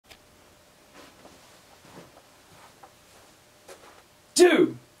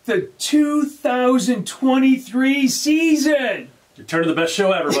the 2023 season. Return to the best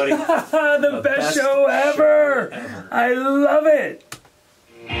show ever, buddy. the best show ever. I love it.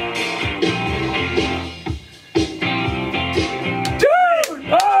 Dude!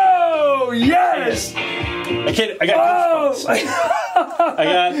 Oh, yes! I got goosebumps. I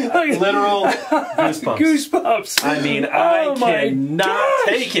got literal goosebumps. Goosebumps. I mean, I cannot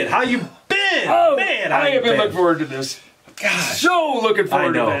take it. How you been? Oh, Man, I have been looking forward to this. Gosh. So looking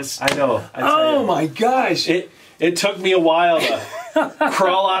forward to this. I know. Oh, my gosh. It took me a while to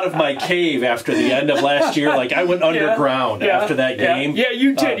crawl out of my cave after the end of last year. Like, I went underground after that game. Yeah,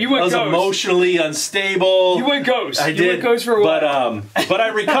 you did. You went ghost. I was emotionally unstable. You went ghost. I did. You went ghost for a while. But I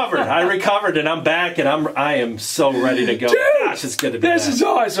recovered. I recovered, and I'm back, and I am so ready to go. Dude, gosh, it's good to be back. This is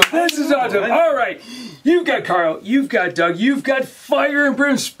awesome. This is awesome. All right. You've got Carl. You've got Doug. You've got Fire and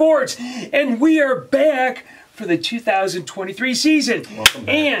Brimm Sports. And we are back for the 2023 season. Welcome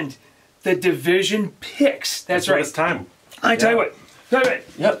back. And the division picks. That's right. It's time. I tell you what.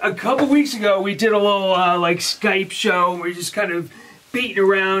 Yep. A couple weeks ago, we did a little like Skype show. We were just kind of beating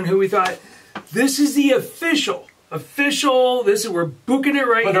around who we thought this is the official. This is we're booking it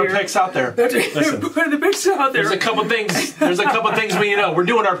right Put here. our picks out there. Listen, putting the picks out there. There's a couple things. We know. We're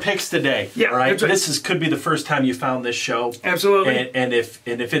doing our picks today. Yeah, all right. that's right. This could be the first time you found this show. Absolutely. And if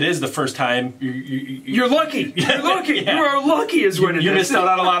it is the first time, you're lucky. You're lucky. Yeah. You are lucky, is what it is. You missed out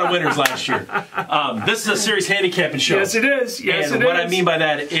on a lot of winners last year. This is a serious handicapping show. Yes, it is. Yes, and what I mean by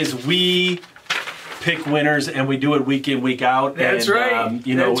that is we pick winners and we do it week in, week out. That's right.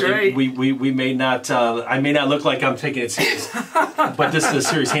 You know, that's right. we may not. I may not look like I'm taking it serious, but this is a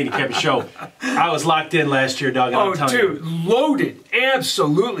serious handicapping show. I was locked in last year, Doug. And I'm telling you, loaded,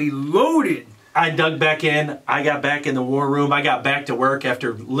 absolutely loaded. I dug back in. I got back in the war room. I got back to work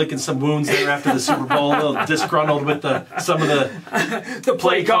after licking some wounds there after the Super Bowl. A little disgruntled with some of the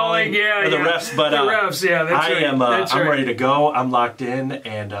play calling, or the refs. But the refs, yeah, that's right. I'm ready to go. I'm locked in,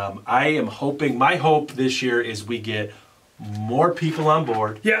 and I am hoping. My hope this year is we get more people on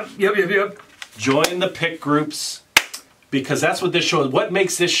board. Yep. Join the pick groups, because that's what this show is. What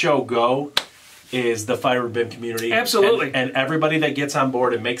makes this show go is the Fire and Brimm community. Absolutely. And everybody that gets on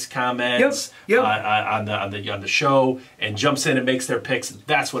board and makes comments on the show and jumps in and makes their picks.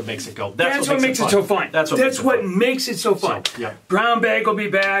 That's what makes it go. That's what makes it so fun. That's what makes it so fun. Brown Bag will be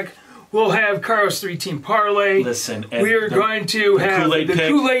back. We'll have Carl's 3-team parlay. Listen, we are going to have the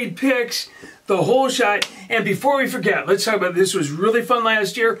Kool-Aid picks. The whole shot. And before we forget, let's talk about this. Was really fun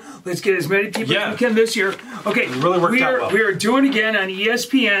last year. Let's get as many people as we can this year. Okay, it really worked out well. We are doing again on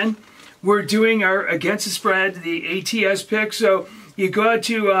ESPN. We're doing our Against the Spread, the ATS pick. So you go out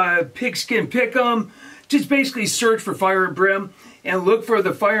to Pigskin Pick'em, just basically search for Fire and Brimm and look for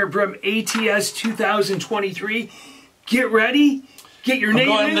the Fire and Brimm ATS 2023. Get ready. Get your name in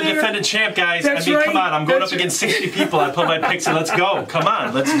there. I'm going the defending champ, guys. That's come on. I'm going up against 60 people. I put my picks in. Let's go. Come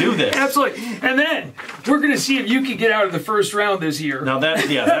on. Let's do this. Absolutely. And then we're going to see if you can get out of the first round this year. Now, that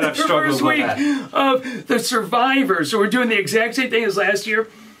I've struggled with that. First week of the Survivor. So we're doing the exact same thing as last year.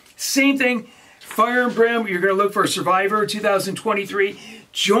 Same thing. Fire and Brimm, you're going to look for Survivor 2023.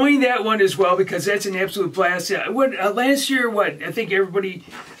 Join that one as well, because that's an absolute blast. Last year, I think everybody,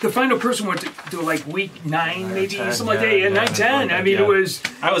 the final person went to like week 9, maybe 10, something like that. Yeah, 9-10. I mean, it was.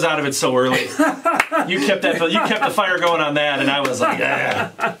 I was out of it so early. You kept the fire going on that, and I was like,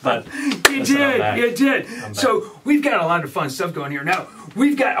 but you did. So we've got a lot of fun stuff going here now.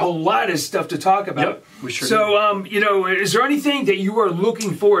 We've got a lot of stuff to talk about. Yep, we sure do. Is there anything that you are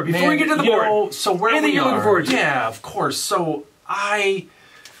looking forward before we get to the board? So where anything you're looking forward to? Yeah, of course. So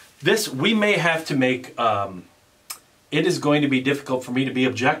we may have to make. It is going to be difficult for me to be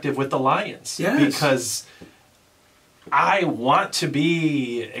objective with the Lions. Yes. Because I want to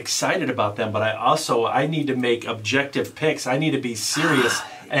be excited about them, but I need to make objective picks. I need to be serious,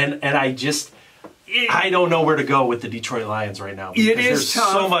 and I don't know where to go with the Detroit Lions right now. It is there's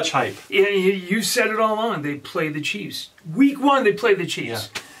tough. So much hype. You said it all along. They play the Chiefs. Week 1, they play the Chiefs.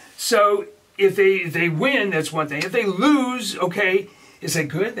 Yeah. So if they win, that's one thing. If they lose, okay, is that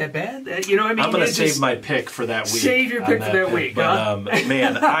good? That bad? I'm going to save my pick for that week. Save your pick for that week. But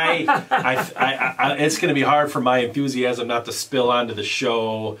man, it's going to be hard for my enthusiasm not to spill onto the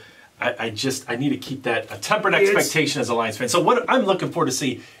show. I need to keep that a tempered expectation as a Lions fan. So what I'm looking forward to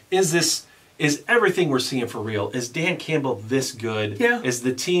see is everything we're seeing for real? Is Dan Campbell this good? Yeah. Is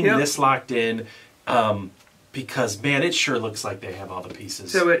the team this locked in? Because, man, it sure looks like they have all the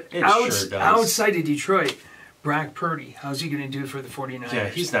pieces. So it sure does. Outside of Detroit, Brock Purdy, how's he going to do for the 49ers? Yeah,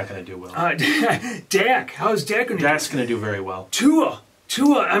 he's not going to do well. Dak, how's Dak going to do? Dak's going to do very well. Tua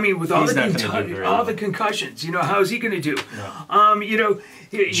Tua, I mean, with all He's the not gonna do very all well. the concussions, how's he going to do? No. You know,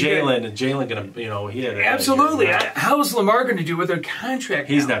 Jalen going to, he had absolutely. Yeah. How's Lamar going to do with a contract?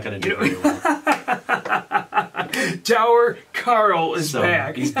 He's now? not going to do very well. Tower Carl is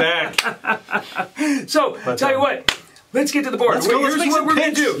back. He's back. So, tell you what. Let's get to the board. Let's go. Here's Let's make what some we're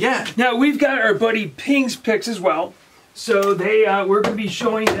going to picks. do. Yeah. Now, we've got our buddy Pheng's picks as well. So, we're going to be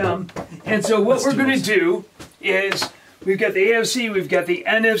showing them. And so, what we're going to do is we've got the AFC, we've got the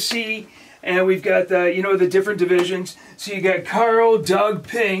NFC, and we've got the different divisions. So, you got Carl, Doug,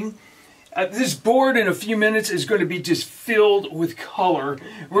 Pheng. This board in a few minutes is going to be just filled with color.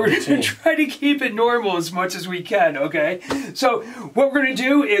 We're going to try to keep it normal as much as we can, okay? So what we're going to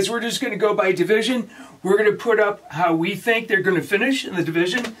do is we're just going to go by division. We're going to put up how we think they're going to finish in the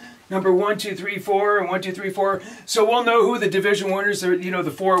division. Number 1, 2, 3, 4, and 1, 2, 3, 4. So we'll know who the division winners are,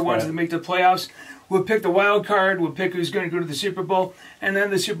 the 4 ones that make the playoffs. We'll pick the wild card. We'll pick who's going to go to the Super Bowl, and then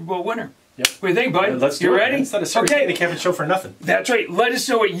the Super Bowl winner. Yep. What do you think, bud? Let's do you it. ready? It's not a serious handicap show for nothing. That's right. Let us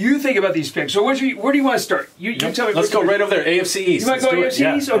know what you think about these picks. So where do you want to start? You tell me. Let's go right over there. AFC East. You want to go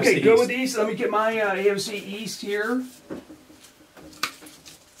AFC East? Okay, AFC go East. with East. Let me get my AFC East here.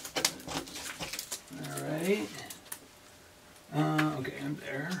 All right. Okay, I'm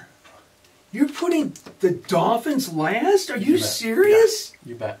there. You're putting the Dolphins last? Are you serious? Yeah,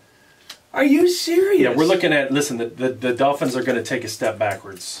 you bet. Are you serious? Yeah, we're looking at, listen, the Dolphins are going to take a step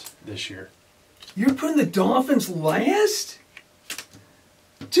backwards this year. You're putting the Dolphins last?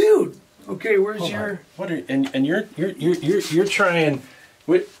 Dude. Okay, where's your... What are and you're trying...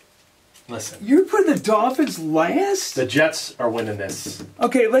 Listen. You're putting the Dolphins last? The Jets are winning this.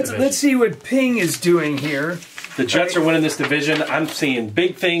 Okay, let's see what Pheng is doing here. The Jets are winning this division. I'm seeing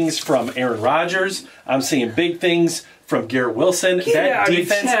big things from Aaron Rodgers. I'm seeing big things from Garrett Wilson. That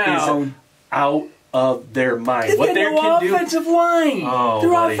defense is out of their mind. What they can do. Offensive line.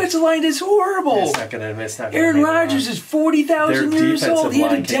 Their offensive line is horrible. It's not going to. Aaron Rodgers is 40,000 years old. He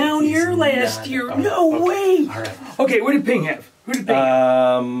had a down year last year. No way. All right. Okay, what did Pheng have? Who did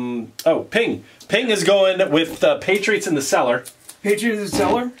Pheng have? Pheng. Pheng is going with the Patriots in the cellar. Patriots in the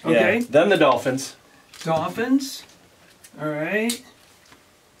cellar? Okay. Yeah. Then the Dolphins. Dolphins. All right.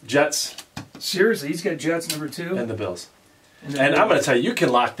 Jets. Seriously, he's got Jets number 2. And the Bills. And I'm going to tell you can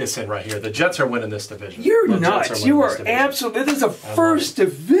lock this in right here. The Jets are winning this division. You're nuts. You are absolutely... This is a first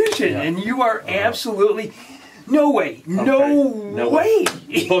division, and you are absolutely... No way. No way.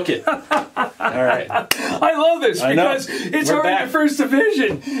 Book it. All right. I love this because it's already the first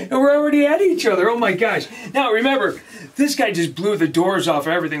division, and we're already at each other. Oh, my gosh. Now, remember, this guy just blew the doors off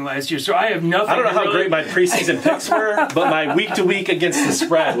everything last year, so I have nothing. I don't know how great my preseason picks were, but my week-to-week against the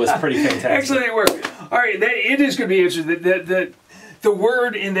spread was pretty fantastic. Actually, they were. All right, it is going to be interesting. The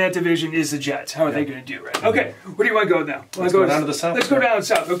word in that division is the Jets. How are they going to do, right? Okay, where do you want to go now? Let's go down to the south. Let's go down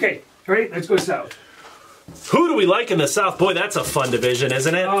south. Okay, ready? Let's go south. Who do we like in the South? Boy, that's a fun division,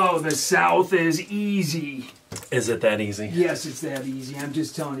 isn't it? Oh, the South is easy. Is it that easy? Yes, it's that easy. I'm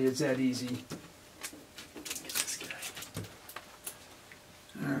just telling you, it's that easy. Get this guy.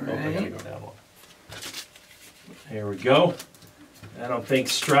 All right. Oh, I gotta go down one. Here we go. I don't think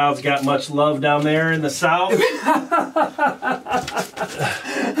Stroud's got much love down there in the South.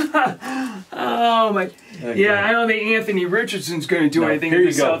 Oh, my. Okay. Yeah, I don't think Anthony Richardson's going to do anything in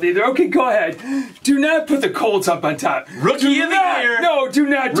the South either. Okay, go ahead. Do not put the Colts up on top. Rookie of the year. No, do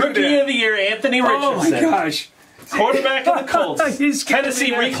not do that. Rookie of the year, Anthony Richardson. Oh, my gosh. Quarterback of the Colts.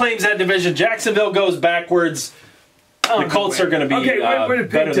 Tennessee reclaims that division. Jacksonville goes backwards. The Colts are going to be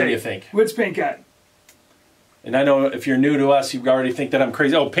better than you think. What's Pheng got? And I know if you're new to us, you already think that I'm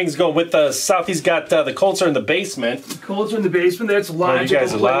crazy. Oh, Pheng's going with the South. He's got the Colts are in the basement. The Colts are in the basement. That's logical. You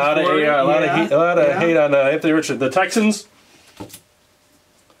guys, a lot of hate on Anthony Richardson. The Texans.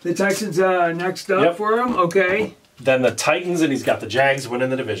 The Texans next up for him. Okay. Then the Titans, and he's got the Jags winning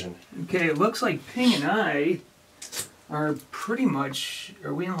the division. Okay, it looks like Pheng and I are pretty much.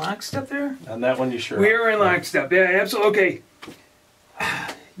 Are we in lockstep there? On that one, you sure? We are in lockstep. Yeah, absolutely. Okay.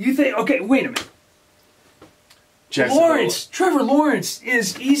 You think? Okay, wait a minute. Lawrence, Trevor Lawrence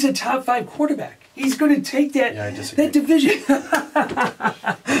he's a top 5 quarterback. He's going to take that division.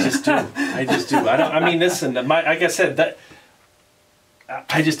 I just do. I mean, listen. Like I said,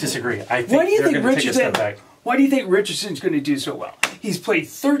 I just disagree. I think why do you they're think going to take a step back. Why do you think Richardson's going to do so well? He's played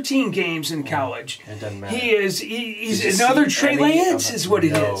 13 games in college. It doesn't matter. He's another Trey Lance is what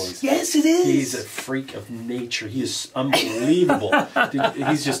it is. Yes, it is. He's a freak of nature. He is unbelievable. Dude,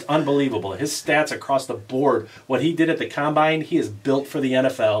 he's just unbelievable. His stats across the board, what he did at the combine, he is built for the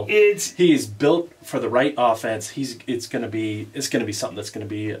NFL. He is built for the right offense. It's going to be something that's going to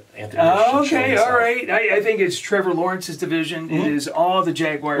be Anthony. Okay, all right. I think it's Trevor Lawrence's division. It is all the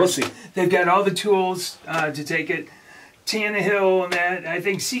Jaguars. We'll see. They've got all the tools to take it. Tannehill and that. I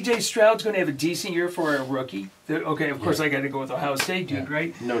think C.J. Stroud's going to have a decent year for a rookie. Okay, of course I got to go with Ohio State, dude,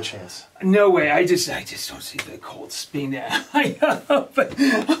 right? No chance. No way. I just don't see the Colts being that high up. But,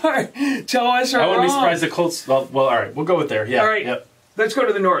 all right, tell us. I wouldn't be surprised the Colts. Well, all right, we'll go with there. Yeah. All right. Yep. Let's go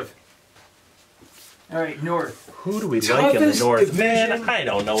to the North. All right, North. Who do we like in the North? Man, I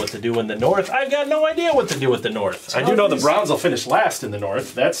don't know what to do in the North. I've got no idea what to do with the North. I do know the Browns will finish last in the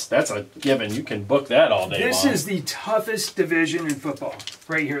North. That's a given. You can book that all day long. This is the toughest division in football,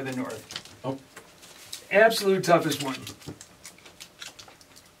 right here in the North. Oh. Absolute toughest one.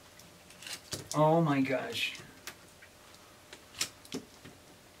 Oh, my gosh.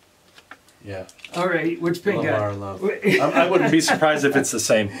 Yeah. All right, what's Pheng got? Love. I wouldn't be surprised if it's the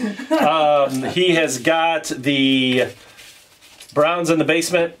same. He has got the Browns in the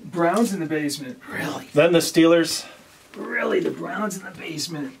basement. Browns in the basement. Really? Then the Steelers. Really, the Browns in the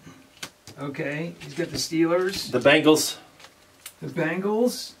basement. Okay, he's got the Steelers. The Bengals. The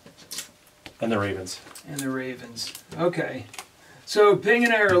Bengals. And the Ravens. And the Ravens. Okay. So Pheng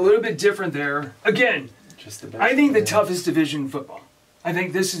and I are a little bit different there. Again, I think the toughest division in football. I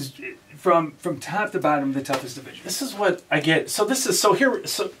think this is from top to bottom the toughest division. This is what I get. This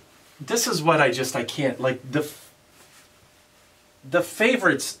is what I can't like the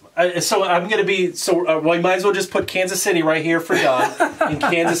favorites. So I'm going to be we might as well just put Kansas City right here for Doug and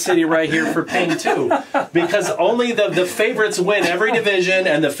Kansas City right here for Pheng too, because only the favorites win every division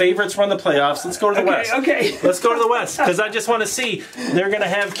and the favorites run the playoffs. Let's go to the West. Okay. Let's go to the West because I just want to see they're going to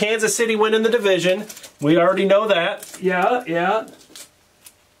have Kansas City win in the division. We already know that. Yeah.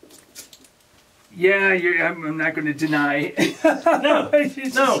 Yeah, I'm not going to deny. No,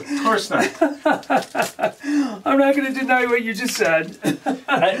 of course not. I'm not going to deny what you just said.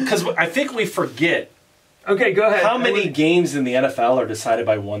 Because I think we forget. Okay, go ahead. How many games in the NFL are decided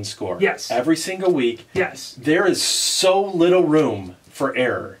by one score? Yes. Every single week. Yes. There is so little room for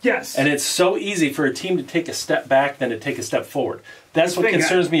error. Yes. And it's so easy for a team to take a step back than to take a step forward. That's what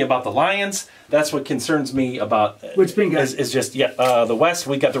concerns me about the Lions. That's what concerns me about is just the West.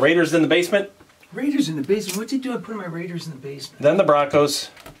 We got the Raiders in the basement. Raiders in the basement? What's he doing putting my Raiders in the basement? Then the Broncos,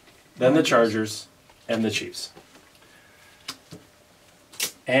 then the Chargers, and the Chiefs.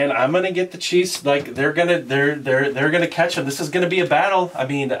 And I'm gonna get the Chiefs. Like they're gonna catch them. This is gonna be a battle. I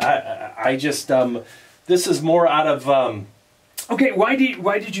mean, I just this is more out of. Okay, why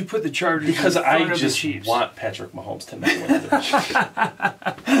did you put the Chargers? Because in front I of just the Chiefs? want Patrick Mahomes to not win the division.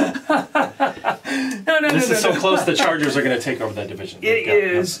 No. This is so close. The Chargers are going to take over that division. It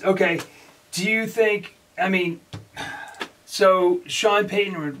is okay. Do you think? I mean, so Sean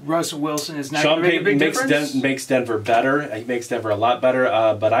Payton or Russell Wilson is not going to make a big difference? Makes Denver better. He makes Denver a lot better.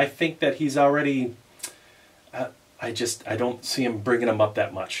 But I think that he's already. I don't see him bringing them up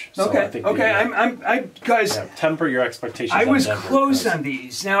that much. So okay. I think guys, temper your expectations. I was Denver, close on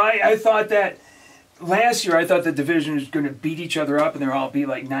these. Now I thought that last year I thought the division was going to beat each other up and they'll all be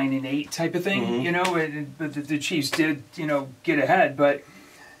like 9-8 type of thing, you know. But the Chiefs did, get ahead, but.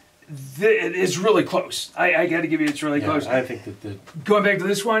 It's really close. I got to give you, it's really close. I think that going back to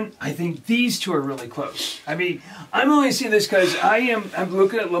this one, I think these two are really close. I mean, I'm only seeing this because I'm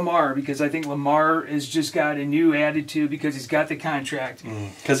looking at Lamar because I think Lamar has just got a new attitude because he's got the contract.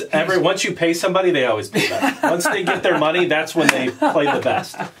 Because once you pay somebody, they always pay back. Once they get their money, that's when they play the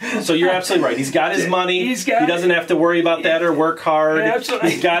best. So you're absolutely right. He's got his money. He doesn't have to worry about that or work hard.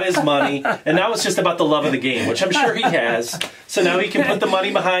 Absolutely. He's got his money. And now it's just about the love of the game, which I'm sure he has. So now he can put the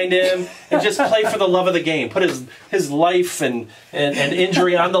money behind him and just play for the love of the game. Put his life and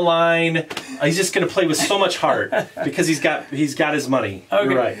injury on the line. He's just going to play with so much heart because he's got his money. Okay.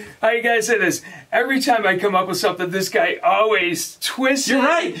 You're right. I gotta say this. Every time I come up with something, this guy always twists it. You're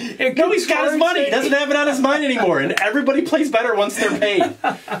right. No, he's got his money. He doesn't have it on his mind anymore. And everybody plays better once they're paid.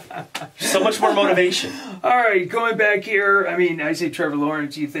 So much more motivation. All right, going back here. I mean, I say Trevor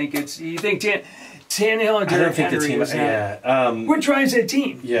Lawrence. You think Tannehill and Derrick Henry. What drives that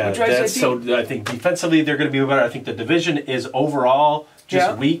team? Yeah, so I think defensively they're going to be better. I think the division is overall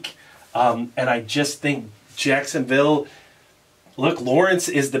just weak, and I just think Jacksonville. Look, Lawrence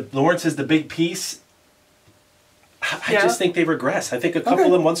is the big piece. I just think they regress. I think a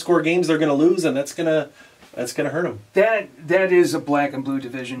couple of one-score games they're going to lose, and that's going to That's going to hurt them. That is a black and blue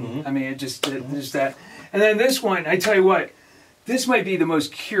division. I mean, it just there's that. And then this one, I tell you what, this might be the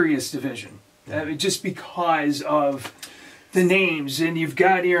most curious division. I mean, just because of the names, and you've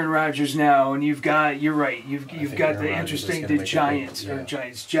got Aaron Rodgers now, and you've got, you're right, you've got the interesting, the Giants, or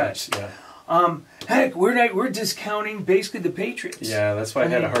Giants Jets. Heck, we're discounting basically the Patriots. Yeah, that's why I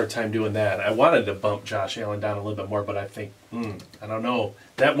had a hard time doing that. I wanted to bump Josh Allen down a little bit more, but I think, I don't know.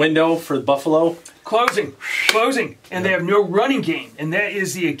 That window for Buffalo? Closing. And they have no running game, and that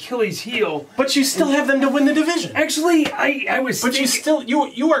is the Achilles heel. But you still have them to win the division. Actually, I was But thinking,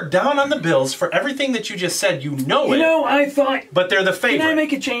 you are down on the Bills for everything that you just said. You know it. You know, I thought... But they're the favorite. Can I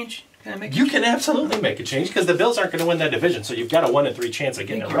make a change? You can absolutely make a change because the Bills aren't going to win that division, so you've got a 1 in 3 chance of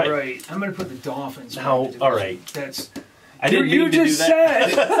getting it right. Right. I'm going to put the Dolphins. Now, all right. I didn't you mean to do that.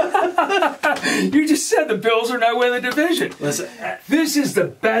 You just said the Bills are not winning the division. Listen, this is the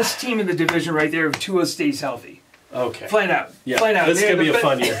best team in the division right there if Tua stays healthy. Okay. Flat out. Yeah. Flat out. It's going to be a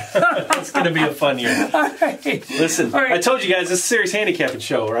fun year. It's going to be a fun year. All right. Listen, I told you guys this is a serious handicapping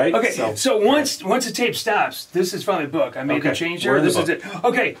show, right? Okay. So once the tape stops, this is from the book. I made the change here. This is it.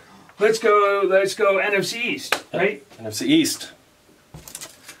 Okay. Let's go NFC East, right? NFC East.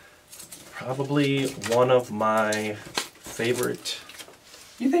 Probably one of my favorite.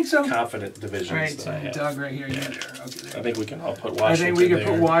 You think so? Confident divisions. Right, that I have. Doug right here. Yeah. There. Okay, I think we can all put Washington. I think we can there.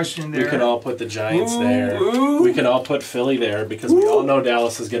 put Washington there. We can all put the Giants there. Ooh. We can all put Philly there because we all know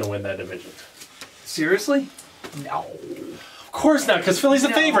Dallas is going to win that division. Seriously? No. Of course not, because Philly's the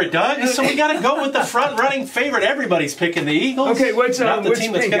favorite, Doug. So we got to go with the front-running favorite. Everybody's picking the Eagles. Okay, what's not the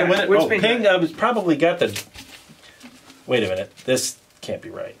team that's going to win it? What's Pheng probably got the. Wait a minute, this can't be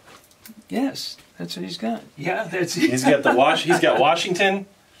right. Yes, that's what he's got. Yeah, that's it. He's got He's got Washington.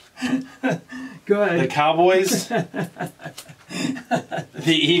 Go ahead. The Cowboys, the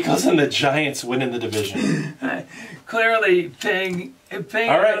Eagles, and the Giants winning the division. Clearly, Pheng. All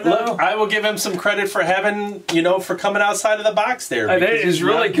right, look, I will give him some credit for having, for coming outside of the box there. That is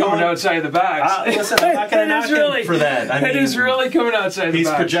really coming outside of the box. Listen, I'm not going to knock him for that. That is really coming outside the box.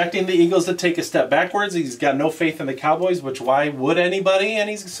 He's projecting the Eagles to take a step backwards. He's got no faith in the Cowboys, which why would anybody? And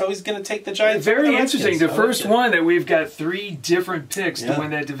he's going to take the Giants. Very interesting. The first one that we've got 3 different picks to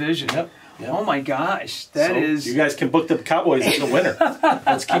win that division. Yep. Oh my gosh, that is... You guys can book the Cowboys as the winner.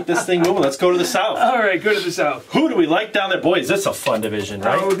 Let's keep this thing moving. Let's go to the South. All right, go to the South. Who do we like down there? Boy, is this a fun division,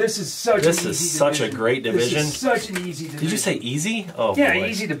 right? Oh, this is such a great division. This is such an easy division. Did you say easy? Oh, yeah, boy.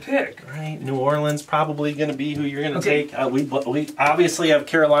 Easy to pick. Right, New Orleans probably going to be who you're going to take. We obviously have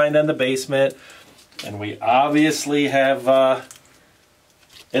Carolina in the basement, and we obviously have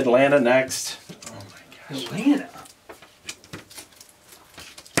Atlanta next. Oh my gosh, Atlanta.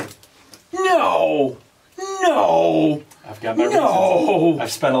 No! I've got my reasons.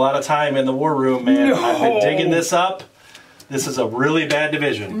 I've spent a lot of time in the war room, man. I've been digging this up. This is a really bad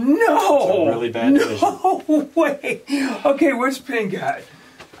division. No! It's a really bad division. No way! Okay, where's Pheng got?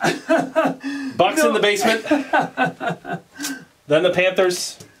 Bucs in the basement. Then the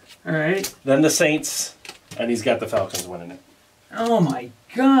Panthers. All right. Then the Saints. And he's got the Falcons winning it. Oh my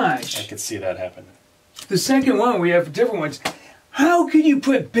gosh. I could see that happening. The second one, we have different ones. How could you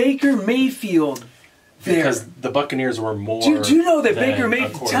put Baker Mayfield there? Because the Buccaneers were more. Do you know that Baker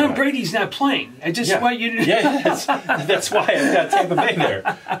Mayfield, Tom Brady's not playing? I just want you to. That's why I've got Tampa Bay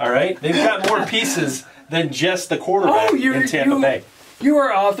there. All right, they've got more pieces than just the quarterback in Tampa Bay. You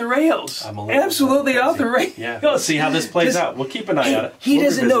are off the rails. I'm a little absolutely off the rails. Yeah, let's see how this plays out. We'll keep an eye on it. He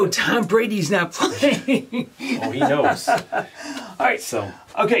doesn't know Tom Brady's not playing. Oh, he knows. All right. So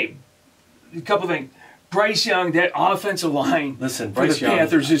okay, a couple things. Bryce Young, that offensive line for the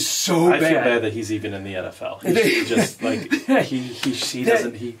Panthers is so bad. I feel bad that he's even in the NFL. He just like he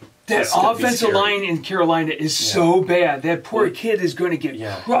doesn't. That offensive line in Carolina is so bad. That poor kid is going to get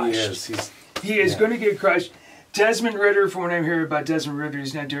crushed. He is. He is going to get crushed. Desmond Ridder, from what I'm hearing about Desmond Ridder,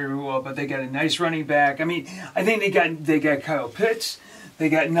 he's not doing very well, but they got a nice running back. I mean, I think they got Kyle Pitts. They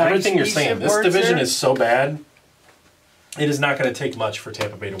got nice. Everything you're saying. This division is so bad. It is not going to take much for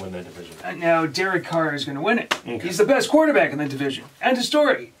Tampa Bay to win that division. Now, Derek Carr is going to win it. Okay. He's the best quarterback in the division. End of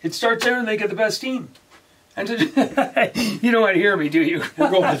story. It starts there and they get the best team. And you don't want to hear me, do you? We're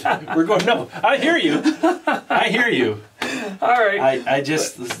going. No, I hear you. I hear you. All right. I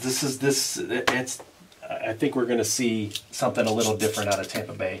just, it's, I think we're going to see something a little different out of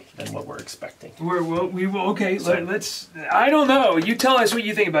Tampa Bay than what we're expecting. We will. Okay, let's. I don't know. You tell us what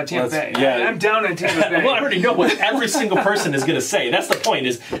you think about Tampa Bay. Yeah. I'm down on Tampa Bay. Well, I already know what every single person is going to say. That's the point.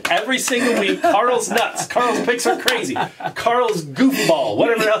 Is every single week, Carl's nuts. Carl's picks are crazy. Carl's goofball.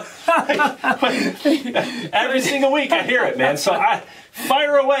 Whatever else. Every single week, I hear it, man. So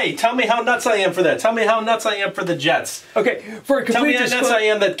fire away. Tell me how nuts I am for that. Tell me how nuts I am for the Jets. Okay, for a Tell me complete how nuts I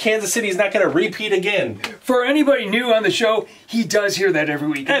am that Kansas City is not going to repeat again. For anybody new on the show, he does hear that every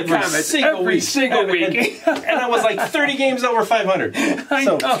week. Every single week. And I was like 30 games over 500.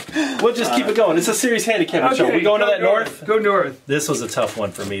 So we'll just keep it going. It's a serious handicap show. We going to that north? Go north. This was a tough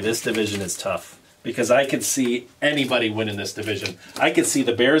one for me. This division is tough. Because I could see anybody winning this division. I could see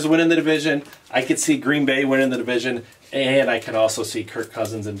the Bears winning the division. I could see Green Bay winning the division. And I could also see Kirk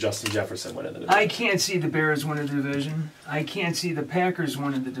Cousins and Justin Jefferson winning the division. I can't see the Bears winning the division. I can't see the Packers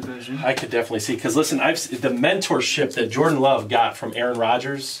winning the division. I could definitely see. Because, listen, the mentorship that Jordan Love got from Aaron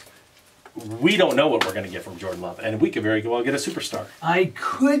Rodgers, we don't know what we're going to get from Jordan Love. And we could very well get a superstar. I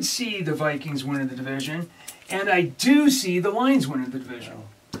could see the Vikings winning the division. And I do see the Lions winning the division.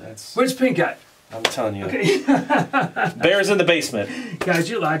 What's Pink got? I'm telling you. Okay. Bears in the basement.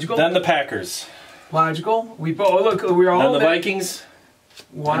 Gotcha, logical. Then the Packers. Logical. We're all then the Vikings.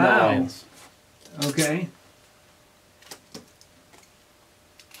 Wow. And the Lions. Okay.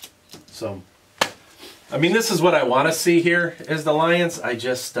 So, I mean, this is what I want to see here is the Lions. I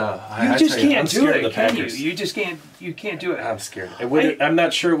just, you just can't do it, can you? You just can't. You can't do it. I'm scared. I'm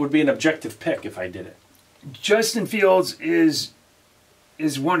not sure it would be an objective pick if I did it. Justin Fields is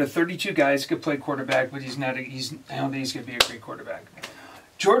one of 32 guys who could play quarterback, but he's not. I don't think he's going to be a great quarterback.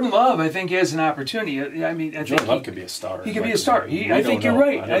 Jordan Love, I think, has an opportunity. I mean, Jordan Love could be a star. He could be a star. I think you're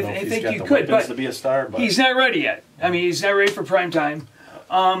right. I think you could, but to be a star, but he's not ready yet. I mean, he's not ready for prime time.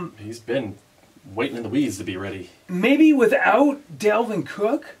 He's been waiting in the weeds to be ready. Maybe without Dalvin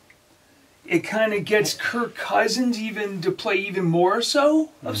Cook, it kind of gets Kirk Cousins even to play even more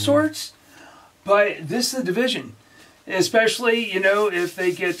so of sorts. But this is the division. Especially, if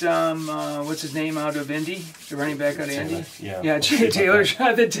they get, what's his name out of Indy? The running back out of Indy? Yeah,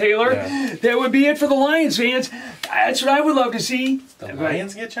 Jonathan Taylor. Yeah. That would be it for the Lions fans. That's what I would love to see. The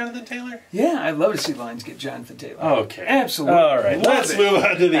Lions get Jonathan Taylor? Yeah, I'd love to see the Lions get Jonathan Taylor. Okay. Absolutely. All right, let's move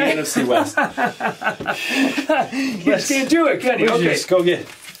on to the NFC West. You just can't do it, can you? Okay. Just go get it.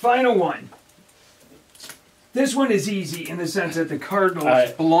 Final one. This one is easy in the sense that the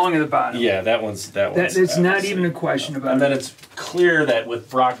Cardinals belong in the bottom. Yeah, that one's. It's not even a question about it. And then it's clear that with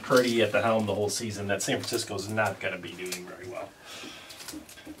Brock Purdy at the helm the whole season, that San Francisco's not going to be doing very well.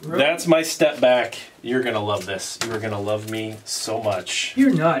 Really? That's my step back. You're going to love this. You're going to love me so much.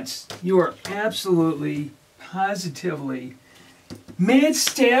 You're nuts. You are absolutely, positively. Matt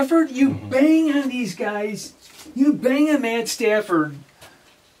Stafford, you bang on these guys. You bang on Matt Stafford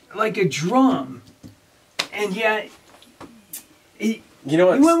like a drum. And yet, you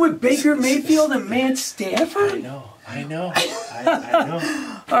went with Baker Mayfield and Matt Stafford? I know. I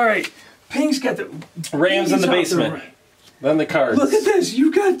know. All right. Ping's got the Rams in the basement. Then the Cards. Look at this.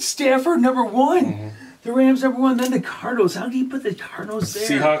 You got Stafford number one. The Rams number one. Then the Cardinals. How do you put the Cardinals there?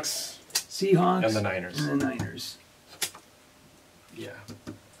 Seahawks. And the Niners. Yeah.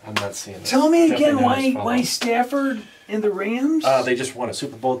 I'm not seeing this. Tell me again why Stafford and the Rams? They just won a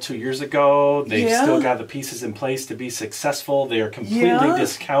Super Bowl 2 years ago. They've still got the pieces in place to be successful. They are completely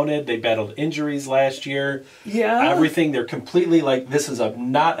discounted. They battled injuries last year. Yeah. Everything. They're completely this is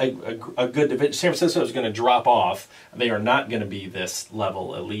not a good division. San Francisco is going to drop off. They are not going to be this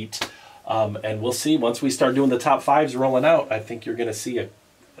level elite. And we'll see. Once we start doing the top fives rolling out, I think you're going to see your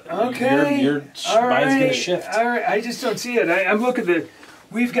mind's going to shift. All right. I just don't see it. I'm looking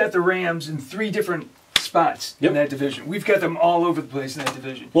we've got the Rams in 3 different spots in that division. We've got them all over the place in that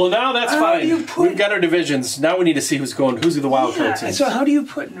division. Well, now that's fine. We've got our divisions. Now we need to see who's the wild card teams. So how do you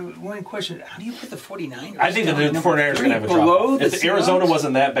put, one question, how do you put the 49ers? I think the 49ers are going to have a drop. If Arizona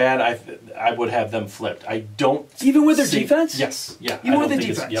wasn't that bad, I would have them flipped. I don't Even with their defense? Yes. Yeah. Even with the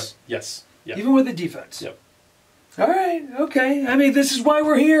defense? Yes. Even with the defense? Yep. All right. Okay. I mean, this is why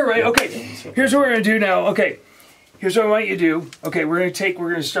we're here, right? Okay. Here's what we're going to do now. Okay. Here's what I want you to do. Okay, we're going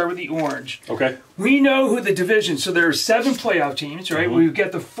to start with the orange. Okay. We know who the division, so there are 7 playoff teams, right? We've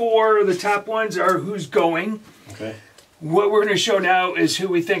got the 4, the top ones are who's going. Okay. What we're going to show now is who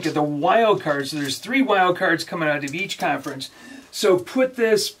we think are the wild cards. So there's 3 wild cards coming out of each conference. So put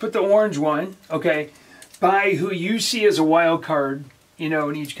the orange one, okay, by who you see as a wild card,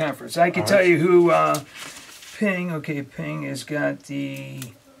 in each conference. I can tell you who, Pheng has got the...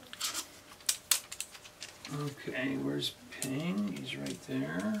 Okay, where's Pheng? He's right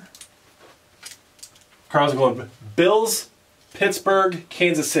there. Carl's going Bills, Pittsburgh,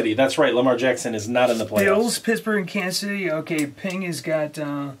 Kansas City. That's right. Lamar Jackson is not in the playoffs. Bills, Pittsburgh, and Kansas City. Okay, Pheng has got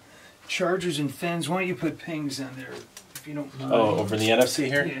Chargers and Fins. Why don't you put Pheng's on there, if you don't mind? Oh, over in the NFC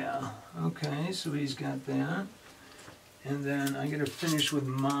here? Yeah. Okay, so he's got that. And then I'm going to finish with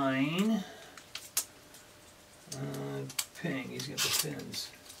mine. Pheng, he's got the Fins.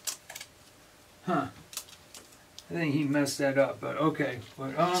 Huh. I think he messed that up, but okay.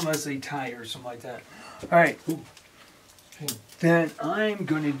 But, unless they tie or something like that. All right. Then I'm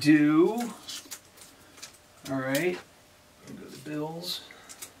going to do... All right. I'm going to go to the Bills.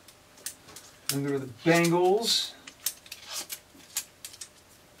 I'm going to go to the Bengals.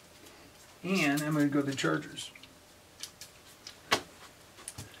 And I'm going to go to the Chargers.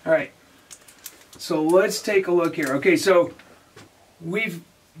 All right. So let's take a look here. Okay, so we've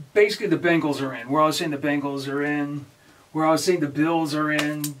basically the Bengals are in. We're all saying the Bengals are in. We're all saying the Bills are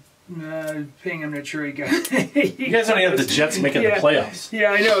in. Pheng, I'm not sure he got. You guys only have the Jets making the playoffs.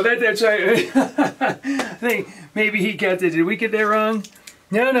 Yeah, I know. That's right. I think maybe he got that. Did we get that wrong?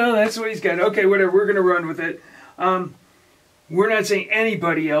 No, that's what he's got. Okay, whatever. We're going to run with it. We're not saying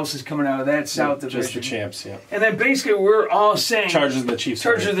anybody else is coming out of that South division. Just the champs, yeah. And then basically we're all saying... Chargers and the Chiefs.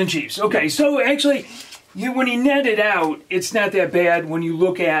 Chargers and the Chiefs. Okay, so actually, when you net it out, it's not that bad when you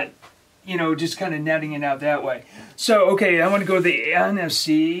look at, just kind of netting it out that way. So, okay, I want to go to the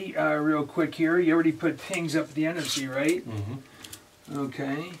NFC real quick here. You already put Pheng's up at the NFC, right? Mm-hmm. Okay,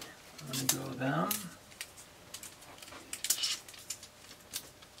 I'm going to go with them.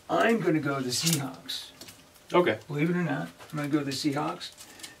 I'm going to go to the Seahawks. Okay. Believe it or not, I'm going to go to the Seahawks.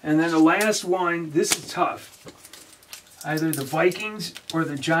 And then the last one, this is tough. Either the Vikings or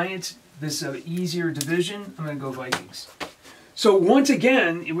the Giants. This is an easier division. I'm going to go Vikings. So once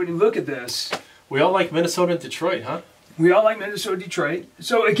again, when you look at this... We all like Minnesota and Detroit, huh? We all like Minnesota and Detroit.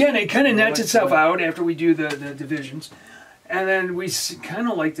 So again, it kind of nets itself out after we do the divisions. And then we kind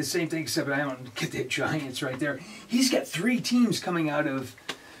of like the same thing, except I don't get the Giants right there. He's got 3 teams coming out of...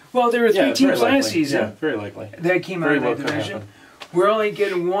 Well, there were 3 teams last season. Yeah, very likely. That came out of that division. We're only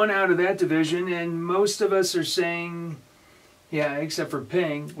getting 1 out of that division, and most of us are saying, yeah, except for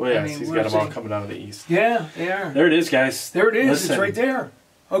Pheng. Well, yes, he's got them all coming out of the East. Yeah, they are. There it is, guys. There it is. Listen, it's right there.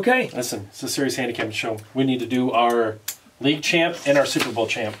 Okay. Listen, it's a serious handicap show. We need to do our league champ and our Super Bowl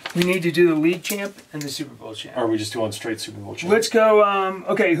champ. We need to do the league champ and the Super Bowl champ. Or are we just doing straight Super Bowl champ? Let's go.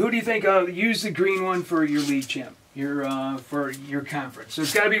 Okay, who do you think? Use the green one for your league champ. For your conference. So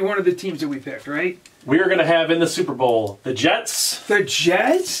it's got to be one of the teams that we picked, right? We are going to have in the Super Bowl the Jets. The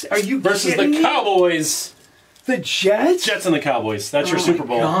Jets? Are you versus kidding the Cowboys? The Jets? Jets and the Cowboys. That's your Super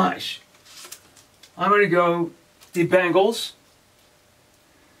Bowl. Oh my gosh. I'm going to go the Bengals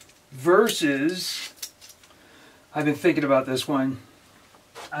versus... I've been thinking about this one.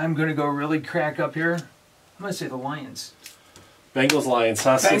 I'm going to go really crack up here. I'm going to say the Lions. Bengals, Lions,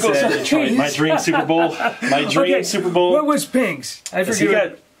 huh? Cincinnati, Detroit. My dream Super Bowl. My dream Super Bowl. What was Pheng's? I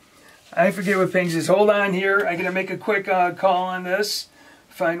forget what Pheng's is. Hold on here. I'm going to make a quick call on this.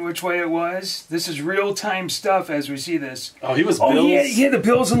 Find which way it was. This is real-time stuff as we see this. Oh, he was Bills? Oh, yeah, the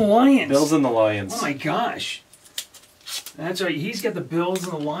Bills and the Lions. Bills and the Lions. Oh, my gosh. That's right. He's got the Bills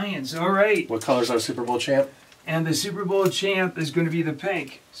and the Lions. All right. What color's our Super Bowl champ? And the Super Bowl champ is going to be the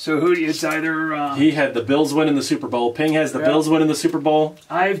Pink. So who? It's either... he had the Bills winning the Super Bowl. Pheng has the Bills winning the Super Bowl.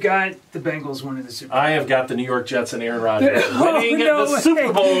 I've got the Bengals winning the Super Bowl. I have got the New York Jets and Aaron Rodgers winning the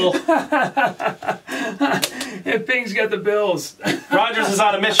Super Bowl. And Pheng's got the Bills. Rodgers is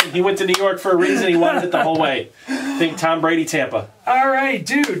on a mission. He went to New York for a reason. He wanted it the whole way. Think Tom Brady, Tampa. All right,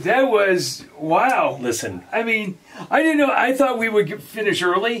 dude. That was... Wow. Listen. I mean, I didn't know. I thought we would finish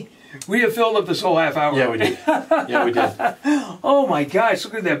early. We have filled up this whole half hour. Yeah, we did. Yeah, we did. Oh, my gosh.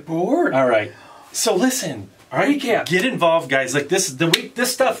 Look at that board. All right. So, listen. All right. Recap. Get involved, guys. Like, this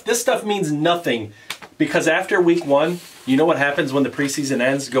stuff means nothing. Because after week 1, you know what happens when the preseason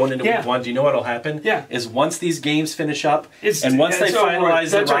ends going into week 1? Do you know what will happen? Yeah. Is once these games finish up, and once they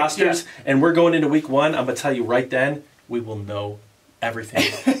finalize the rosters, and we're going into week 1, I'm going to tell you right then, we will know everything.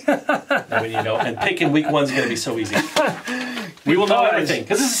 And picking week 1 is going to be so easy. We will know everything.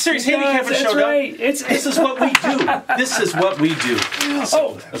 Because this is a serious handicapping show. That's right. This is what we do. This is what we do.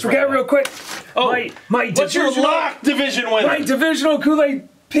 So, forgot real quick. What's your lock division winner? My divisional Kool-Aid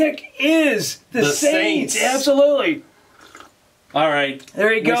pick is the Saints. Absolutely. All right.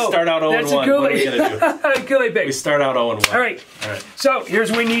 There you go. We start out 0-1. What are we going to do? Kool-Aid pick. We start out 0-1. All right. So, here's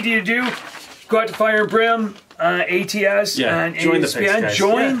what we need you to do. Go out to Fire and Brimm. ATS and join ESPN. the picks, guys.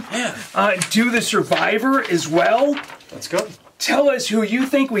 Join. Do the Survivor as well. Let's go. Tell us who you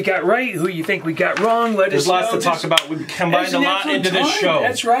think we got right, who you think we got wrong. There's lots to talk about. We've combined a lot into this show.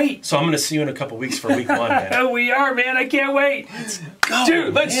 That's right. So I'm going to see you in a couple weeks for week 1, man. We are, man. I can't wait. Let's go.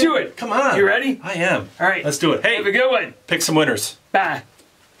 Dude, let's do it. Come on. You ready? I am. All right. Let's do it. Hey, have a good one. Pick some winners. Bye.